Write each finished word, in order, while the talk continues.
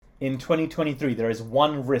In 2023, there is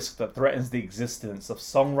one risk that threatens the existence of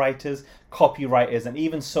songwriters, copywriters, and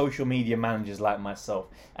even social media managers like myself,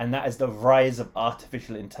 and that is the rise of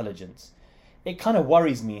artificial intelligence. It kind of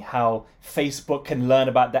worries me how Facebook can learn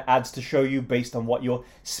about the ads to show you based on what you're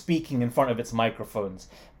speaking in front of its microphones.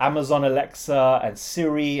 Amazon Alexa and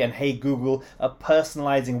Siri and Hey Google are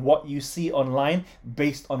personalizing what you see online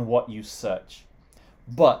based on what you search.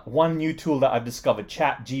 But one new tool that I've discovered,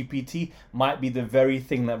 ChatGPT, might be the very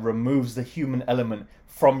thing that removes the human element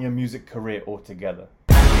from your music career altogether.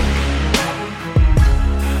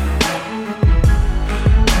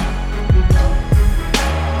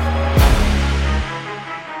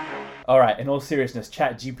 Alright, in all seriousness,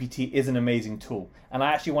 ChatGPT is an amazing tool, and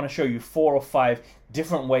I actually want to show you 4 or 5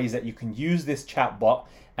 different ways that you can use this chatbot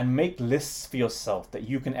and make lists for yourself that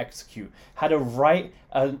you can execute. How to write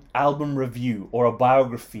an album review or a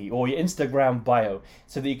biography or your Instagram bio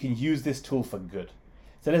so that you can use this tool for good.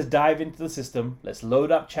 So let's dive into the system. Let's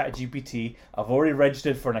load up ChatGPT. I've already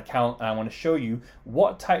registered for an account and I want to show you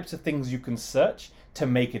what types of things you can search to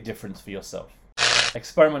make a difference for yourself.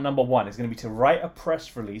 Experiment number 1 is going to be to write a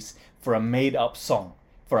press release for a made-up song,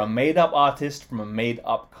 for a made-up artist from a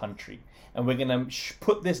made-up country. And we're going to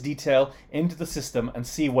put this detail into the system and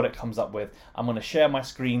see what it comes up with. I'm going to share my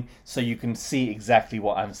screen so you can see exactly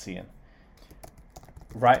what I'm seeing.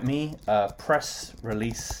 Write me a press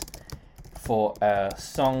release for a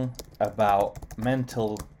song about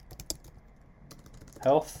mental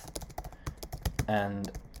health and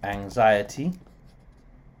anxiety.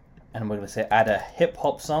 And we're going to say add a hip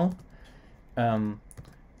hop song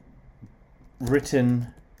written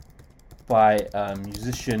by a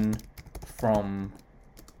musician from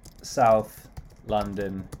South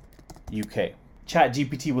London, UK.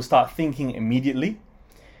 ChatGPT will start thinking immediately,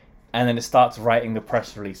 and then it starts writing the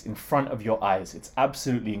press release in front of your eyes. It's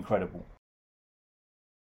absolutely incredible.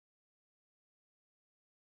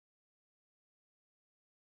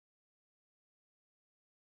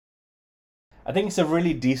 I think it's a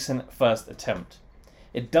really decent first attempt.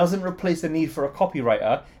 It doesn't replace the need for a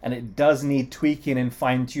copywriter, and it does need tweaking and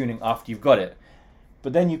fine-tuning after you've got it.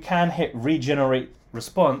 But then you can hit regenerate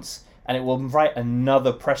response and it will write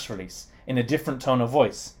another press release in a different tone of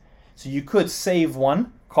voice. So you could save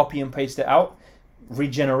one, copy and paste it out,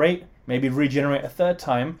 regenerate, maybe regenerate a third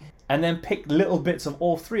time, and then pick little bits of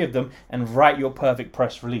all 3 of them and write your perfect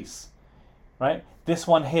press release. Right? This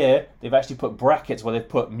one here, they've actually put brackets where they've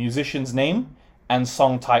put musician's name and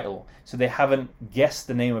song title. So they haven't guessed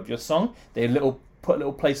the name of your song. They put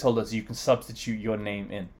little placeholders so you can substitute your name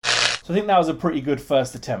in. So I think that was a pretty good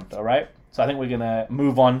first attempt, all right? So I think we're going to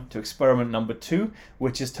move on to experiment number 2,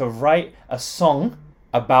 which is to write a song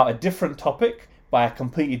about a different topic by a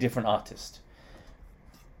completely different artist.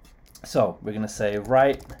 So we're going to say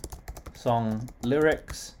write song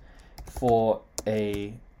lyrics for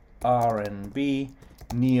a R&B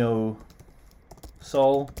neo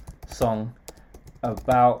soul song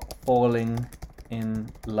about falling in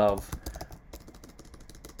love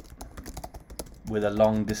with a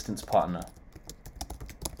long distance partner.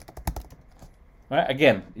 Right,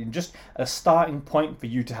 again, just a starting point for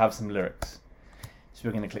you to have some lyrics. So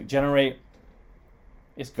we're going to click generate.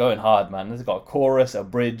 It's going hard, man. It's got a chorus, a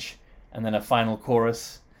bridge, and then a final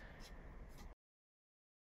chorus.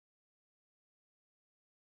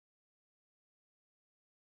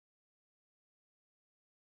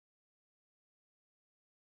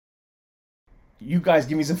 You guys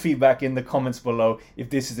give me some feedback in the comments below if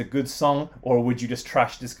this is a good song or would you just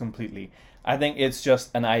trash this completely. I think it's just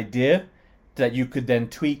an idea that you could then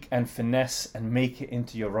tweak and finesse and make it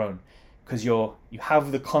into your own, because you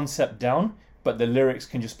have the concept down, but the lyrics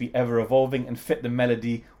can just be ever evolving and fit the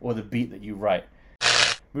melody or the beat that you write.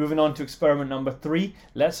 Moving on to experiment number 3,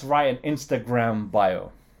 let's write an Instagram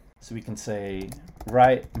bio. So we can say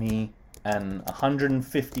write me an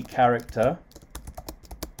 150 character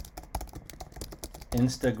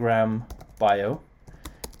Instagram bio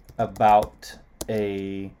about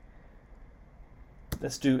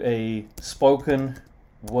let's do a spoken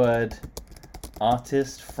word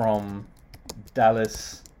artist from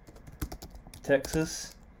Dallas,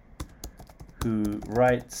 Texas, who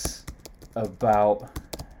writes about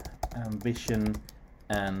ambition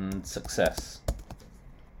and success,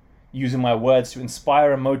 using my words to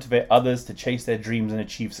inspire and motivate others to chase their dreams and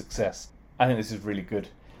achieve success. I think this is really good.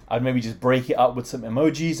 I'd maybe just break it up with some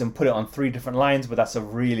emojis and put it on 3 different lines, but that's a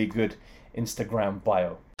really good Instagram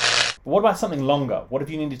bio. But what about something longer? What if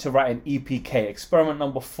you needed to write an EPK? Experiment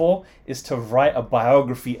number 4 is to write a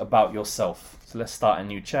biography about yourself. So let's start a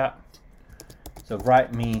new chat. So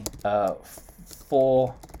write me a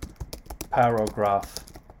 4-paragraph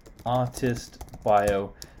artist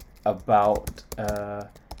bio about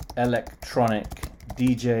electronic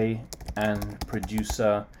DJ and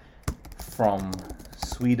producer from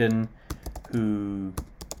Sweden who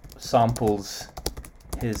samples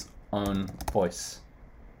his own voice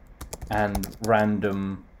and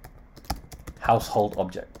random household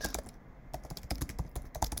object.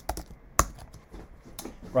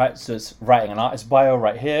 Right, so it's writing an artist bio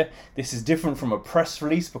right here. This is different from a press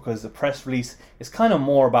release because the press release is kind of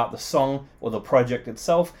more about the song or the project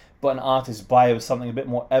itself, but an artist bio is something a bit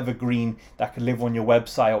more evergreen that could live on your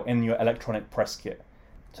website or in your electronic press kit.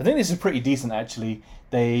 So I think this is pretty decent actually.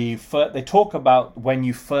 They talk about when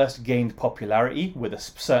you first gained popularity with a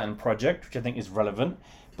certain project, which I think is relevant,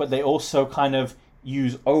 but they also kind of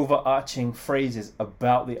use overarching phrases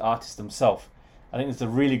about the artist themselves. I think it's a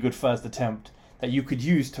really good first attempt that you could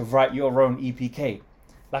use to write your own EPK.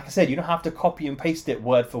 Like I said, you don't have to copy and paste it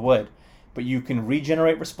word for word, but you can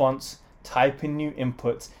regenerate response, type in new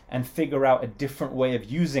inputs, and figure out a different way of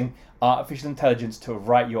using artificial intelligence to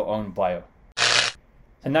write your own bio.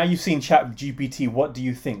 So now you've seen ChatGPT, what do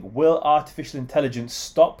you think? Will artificial intelligence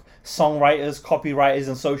stop songwriters, copywriters,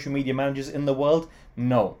 and social media managers in the world?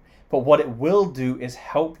 No. But what it will do is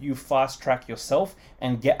help you fast track yourself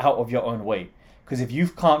and get out of your own way. Because if you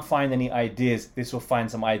can't find any ideas, this will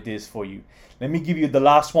find some ideas for you. Let me give you the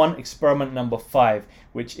last one, experiment number 5,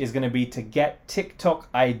 which is going to be to get TikTok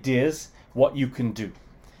ideas, what you can do.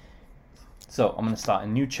 So I'm going to start a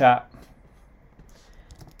new chat.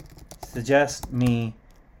 Suggest me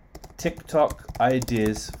TikTok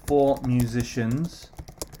ideas for musicians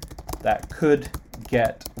that could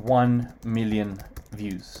get 1 million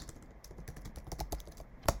views.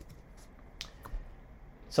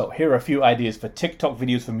 So here are a few ideas for TikTok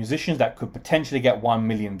videos for musicians that could potentially get 1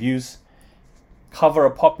 million views. Cover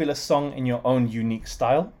a popular song in your own unique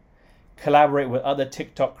style. Collaborate with other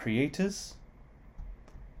TikTok creators.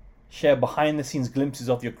 Share behind the scenes glimpses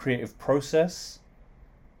of your creative process.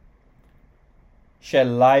 Share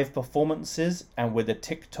live performances and with the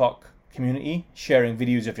TikTok community, sharing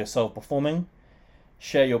videos of yourself performing.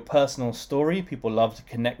 Share your personal story. People love to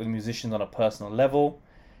connect with musicians on a personal level.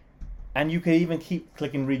 And you can even keep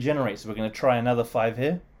clicking regenerate. So we're going to try another 5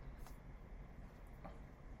 here.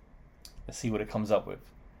 Let's see what it comes up with.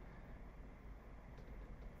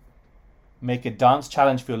 Make a dance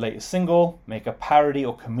challenge for your latest single. Make a parody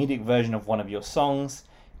or comedic version of one of your songs.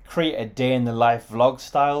 Create a day in the life vlog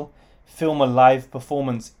style. Film a live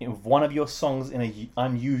performance of one of your songs in an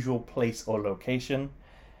unusual place or location.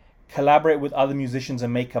 Collaborate with other musicians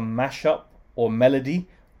and make a mashup or melody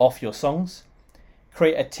off your songs.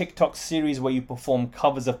 Create a TikTok series where you perform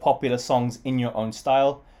covers of popular songs in your own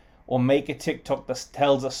style, or make a TikTok that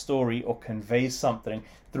tells a story or conveys something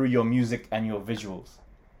through your music and your visuals.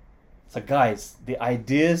 So guys, the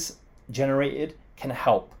ideas generated can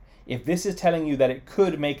help. If this is telling you that it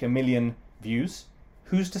could make 1 million views,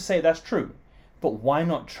 who's to say that's true? But why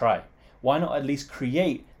not try? Why not at least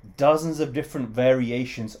create dozens of different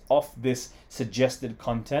variations of this suggested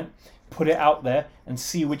content, put it out there and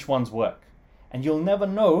see which ones work? And you'll never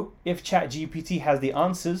know if ChatGPT has the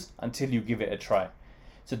answers until you give it a try.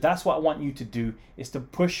 So that's what I want you to do, is to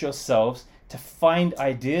push yourselves to find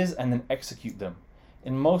ideas and then execute them.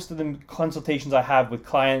 In most of the consultations I have with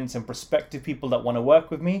clients and prospective people that want to work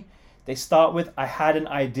with me, they start with, I had an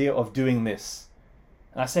idea of doing this.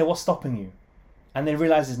 And I say, what's stopping you? And they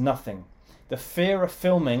realize there's nothing. The fear of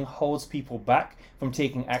filming holds people back from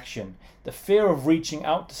taking action. The fear of reaching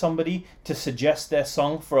out to somebody to suggest their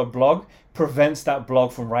song for a blog prevents that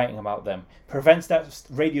blog from writing about them, prevents that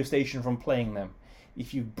radio station from playing them.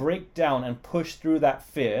 If you break down and push through that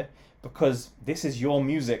fear, because this is your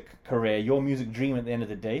music career, your music dream at the end of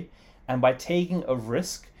the day, and by taking a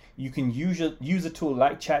risk, you can use a tool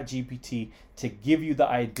like ChatGPT to give you the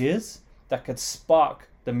ideas that could spark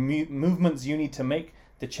the movements you need to make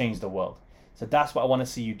to change the world. So that's what I want to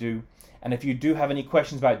see you do. And if you do have any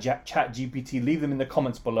questions about ChatGPT, leave them in the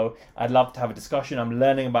comments below. I'd love to have a discussion. I'm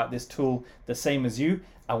learning about this tool the same as you.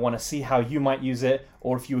 I want to see how you might use it,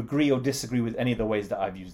 or if you agree or disagree with any of the ways that I've used it.